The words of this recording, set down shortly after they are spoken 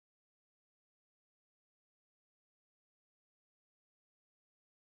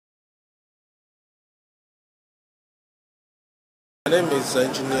My name is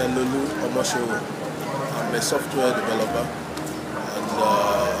Engineer Lulu Omoshowo. I'm a software developer and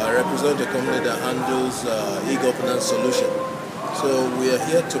I represent a company that handles e-governance solution. So we are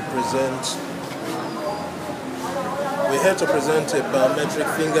here to present a biometric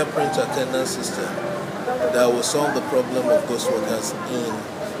fingerprint attendance system that will solve the problem of ghost workers in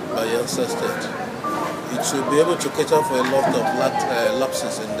Bayelsa State. It should be able to cater for a lot of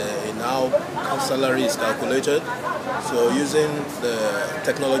lapses in how salary is calculated. So using the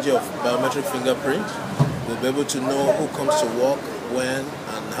technology of biometric fingerprint, we'll be able to know who comes to work, when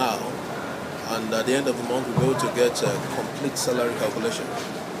and how. And at the end of the month, we'll be able to get a complete salary calculation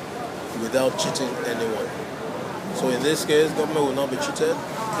without cheating anyone. So in this case, government will not be cheated,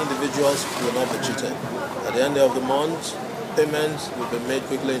 individuals will not be cheated. At the end of the month, payments will be made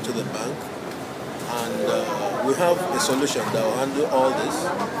quickly into the bank. And we have a solution that will handle all this,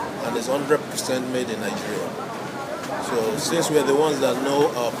 and it's 100% made in Nigeria. So since we are the ones that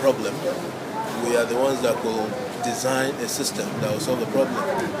know our problem, we are the ones that will design a system that will solve the problem.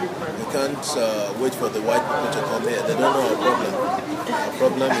 We can't wait for the white people to come here. They don't know our problem. Our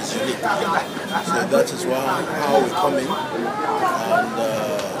problem is unique. So that is how we come in. And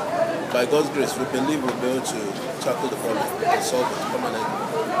by God's grace, we believe we'll be able to tackle the problem and solve it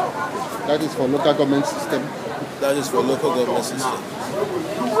permanently. That is for local government system? That is for local government system.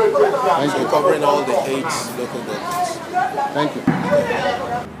 So covering all the 8 local governments. Thank you.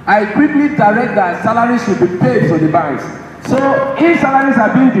 I quickly direct that salaries should be paid to the banks. So if salaries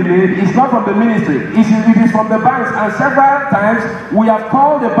are being delayed, it's not from the ministry, it is from the banks. And several times we have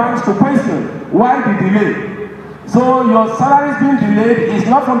called the banks to question why the delay. So your salaries being delayed is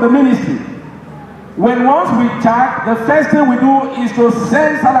not from the ministry. Once we check, the first thing we do is to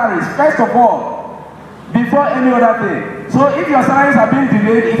send salaries, first of all, before any other thing. So if your salaries are being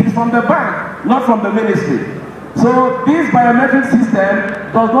delayed, it is from the bank, not from the ministry. So this biometric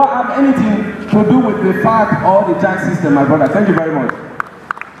system does not have anything to do with the FAC or the tax system, my brother. Thank you very much.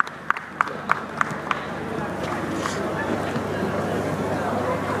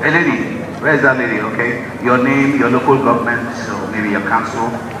 Hey lady, where's that lady, okay? Your name, your local government, so maybe your council.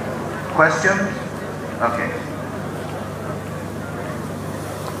 Question? Okay.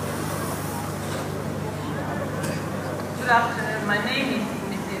 Good afternoon. My name is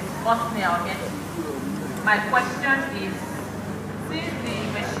Mrs. Bosnia. My question is, since the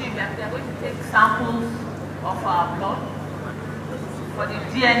machine that they are going to take samples of our blood for the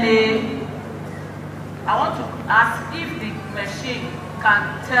DNA, I want to ask if the machine can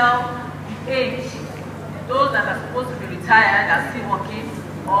tell the age, those that are supposed to be retired are still working,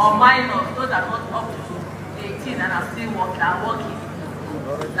 or minors, those that are not up to 18 and are still working.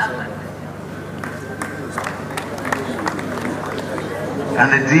 That's my question. And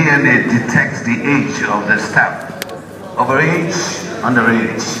the DNA detects the age of the staff. Overage,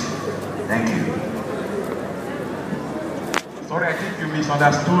 underage. Thank you. Sorry, I think you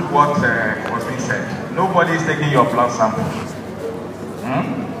misunderstood what was being said. Nobody is taking your blood sample.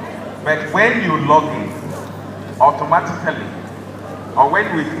 But when you log in, automatically, or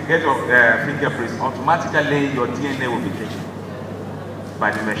when we get your fingerprints, automatically your DNA will be taken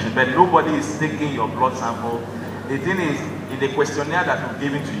by the machine. But nobody is taking your blood sample. The thing is, in the questionnaire that we've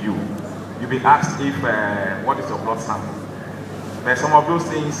given to you, you'll be asked if what is your blood sample. But some of those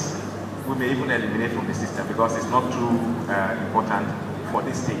things we may even eliminate from the system because it's not too important for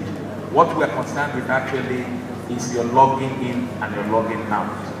this stage. What we are concerned with actually is your logging in and your logging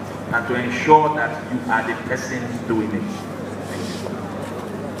out, and to ensure that you are the person doing it.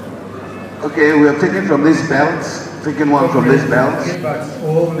 Okay, we have taken from this belt, taken one from this belt.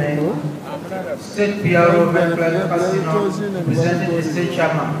 State PRO Casino, presenting the state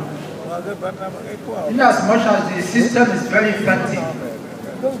chairman. In as much as the system is very effective,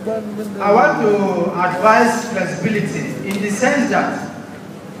 I want to advise flexibility in the sense that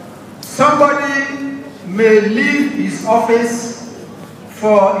somebody may leave his office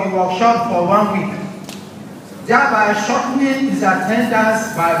for a workshop for 1 week, thereby shortening his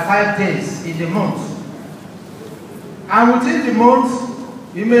attendance by 5 days in the month. And within the month,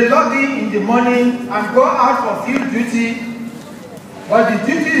 you may log in the morning and go out for field duty, but the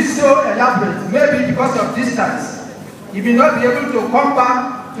duty is so elaborate, maybe because of distance, you may not be able to come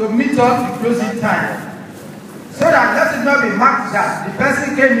back to meet up the closing time. So that let it not be marked that the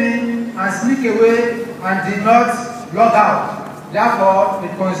person came in and sneaked away and did not log out. Therefore,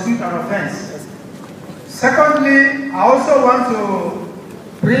 it constitutes an offense. Secondly, I also want to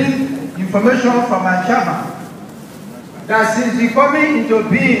bring information from my chairman that since the coming into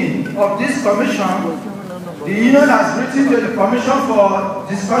being of this commission, the union has written to the commission for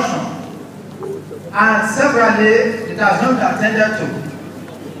discussion. and severally it has not been attended to.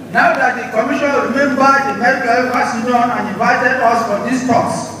 Now that the Commission remembered the Medical Health Union and invited us for these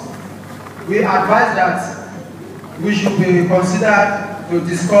talks, we advise that we should be considered to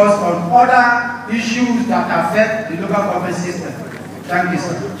discuss on other issues that affect the local government system. Thank you,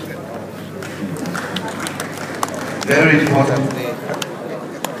 sir. Very importantly,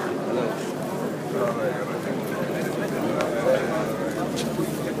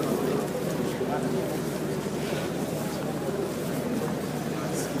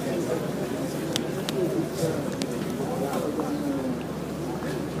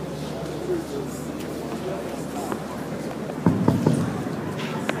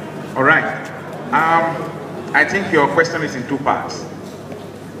 all right. I think your question is in two parts.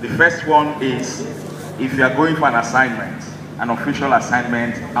 The first one is, if you are going for an assignment, an official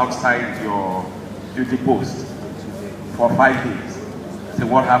assignment outside your duty post for 5 days, so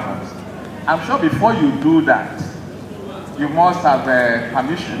what happens? I'm sure before you do that, you must have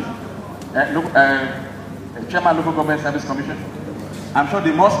permission. Chairman Local Government Service Commission, I'm sure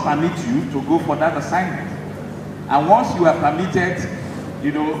they must permit you to go for that assignment. And once you are permitted,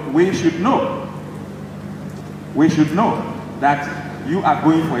 you know, we should know that you are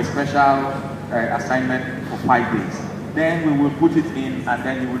going for a special assignment for 5 days. Then we will put it in, and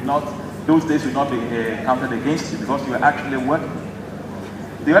then you will not, those days will not be counted against you because you are actually working.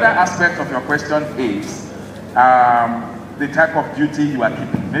 The other aspect of your question is the type of duty you are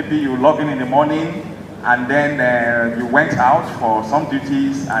keeping. Maybe you log in the morning, and then you went out for some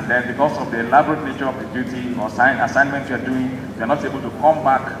duties, and then because of the elaborate nature of the duty or assignment you are doing, you are not able to come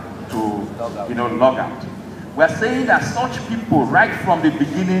back to, you know, log out. We are saying that such people, right from the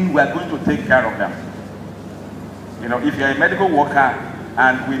beginning, we are going to take care of them. You know, if you are a medical worker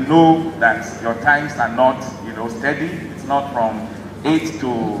and we know that your times are not, you know, steady, it's not from 8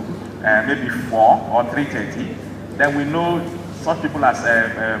 to maybe 4 or 3:30, then we know such people as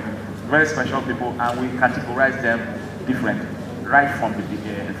very special people, and we categorize them differently right from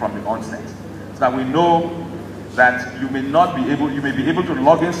the onset, so that we know that you may not be able, you may be able to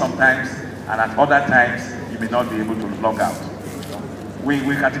log in sometimes, and at other times you may not be able to log out. We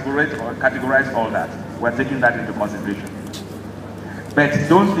categorize all that. We're taking that into consideration. But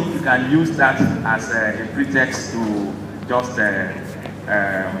don't think you can use that as a pretext to just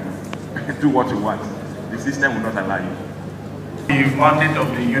do what you want. The system will not allow you. The mandate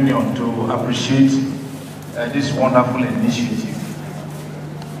of the union to appreciate this wonderful initiative.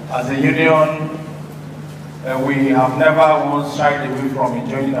 As a union, we have never once shied away from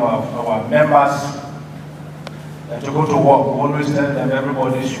enjoining our members to go to work. We always tell them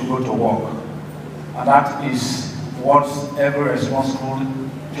everybody should go to work. And that is what every responsible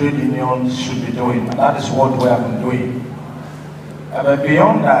trade union should be doing. And that is what we have been doing. But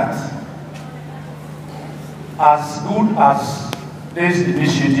beyond that, as good as this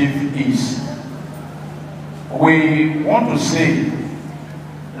initiative is, we want to say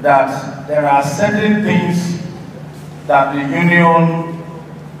that there are certain things that the union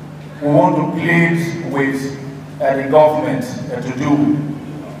want to plead with the government to do.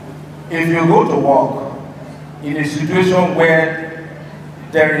 If you go to work in a situation where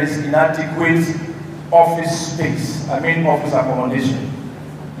there is inadequate office space, I mean office accommodation,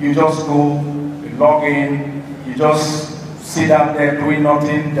 you just go, you log in, you just sit down there doing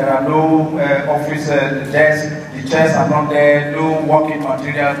nothing. There are no office desks, the chairs are not there, no working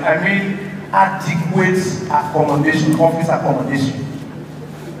materials. I mean adequate accommodation, office accommodation.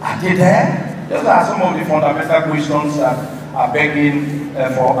 Are they there? Those are some of the fundamental questions that are begging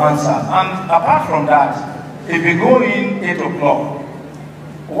for answer. And apart from that, if you go in 8 o'clock,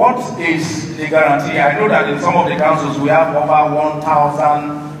 what is the guarantee? I know that in some of the councils we have over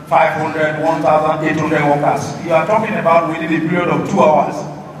 1,500, 1,800 workers. You are talking about within a period of 2 hours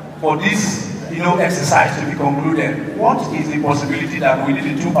for this, you know, exercise to be concluded. What is the possibility that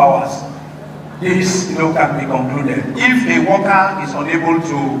within the 2 hours this, you know, can be concluded? If a worker is unable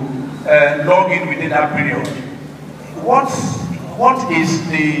to log in within that period, what is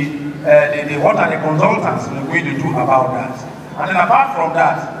what are the consultants going to do about that? And then apart from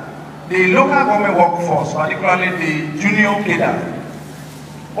that, the local government workforce, particularly the junior cadre,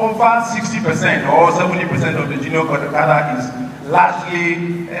 over 60% or 70% of the junior cadre is largely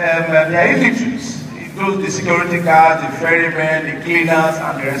they are illiterates. Those, the security guards, the ferrymen, the cleaners,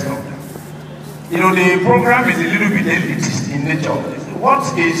 and the rest of them. You know, the program is a little bit elitist in nature. What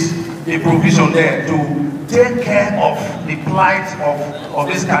is the provision there to take care of the plight of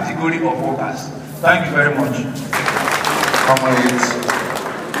this category of workers? Thank you very much. Comrades,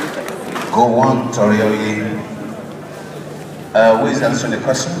 go on, Torioi. Who is answering the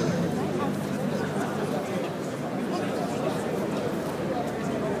question?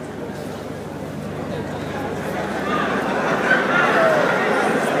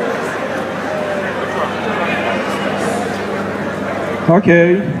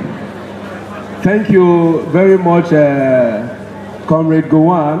 Okay. Thank you very much, Comrade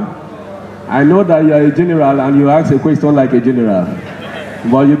Gowan. I know that you are a general and you ask a question like a general,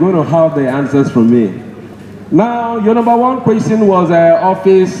 but you're going to have the answers from me. Now, your number one question was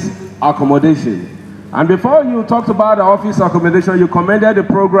office accommodation. And before you talked about the office accommodation, you commended the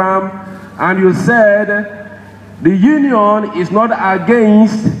program and you said the union is not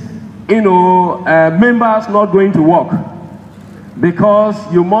against, members not going to work because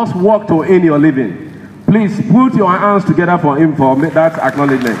you must work to earn your living. Please put your hands together for him for that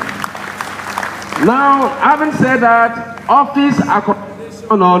acknowledgement. Now, having said that, office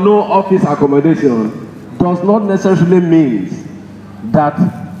accommodation or no office accommodation does not necessarily mean that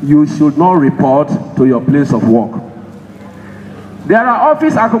you should not report to your place of work. There are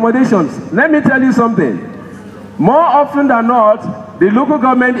office accommodations. Let me tell you something. More often than not, the local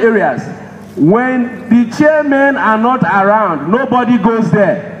government areas, when the chairmen are not around, nobody goes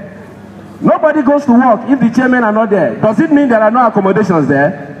there. Nobody goes to work if the chairmen are not there. Does it mean there are no accommodations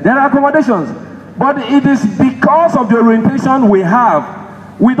there? There are accommodations. But it is because of the orientation we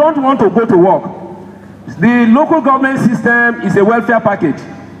have, we don't want to go to work. The local government system is a welfare package.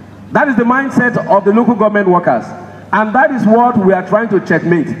 That is the mindset of the local government workers. And that is what we are trying to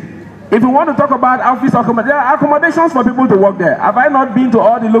checkmate. If you want to talk about office accommodation, there are accommodations for people to work there. Have I not been to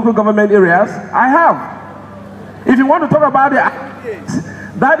all the local government areas? I have. If you want to talk about the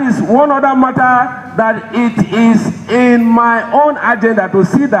that is one other matter that it is in my own agenda to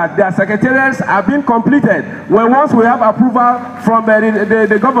see that their secretariats are being completed once we have approval from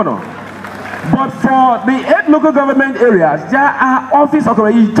the governor. But for the 8 local government areas, there are office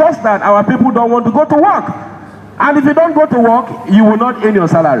accommodations. It's just that our people don't want to go to work. And if you don't go to work, you will not earn your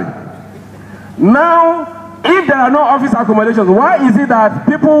salary. Now, if there are no office accommodations, why is it that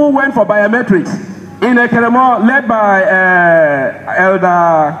people who went for biometrics in Ekeremo, led by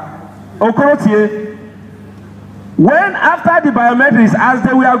Elder Okorotie, when after the biometrics, as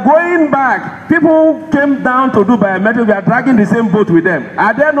they were going back, people came down to do biometrics, we are dragging the same boat with them.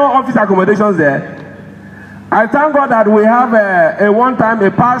 Are there no office accommodations there? I thank God that we have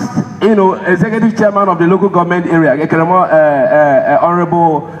a past, executive chairman of the local government area, Ekeremo,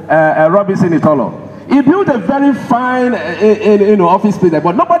 Honorable Robinson Itolo. He built a very fine, office space there,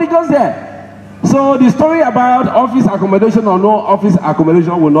 but nobody goes there. So the story about office accommodation or no office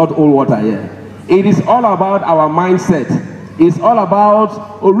accommodation will not hold water here. It is all about our mindset. It's all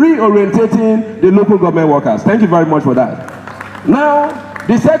about reorientating the local government workers. Thank you very much for that. Now,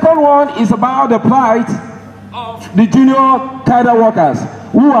 the second one is about the plight of the junior cadre workers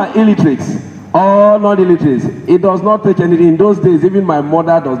who are illiterates or non-illiterates. It does not take anything. In those days, even my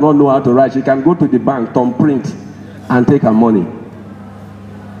mother does not know how to write. She can go to the bank, thumb print, and take her money.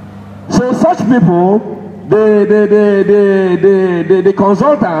 So such people, the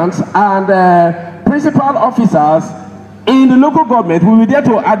consultants and principal officers in the local government will be there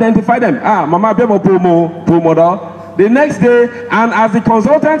to identify them. Mama Bemo Promoter. The next day, and as the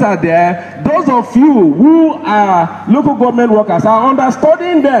consultants are there, those of you who are local government workers are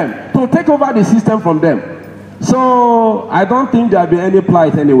understudying them to take over the system from them. So I don't think there will be any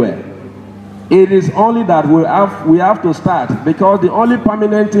plight anywhere. It is only that we have to start, because the only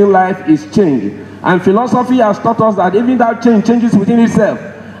permanent thing in life is change. And philosophy has taught us that even that change changes within itself.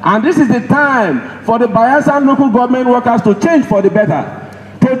 And this is the time for the Bayelsa local government workers to change for the better,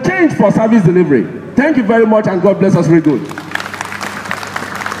 to change for service delivery. Thank you very much, and God bless us very good.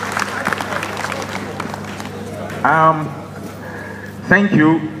 Thank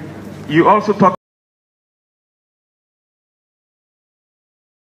you. You also talked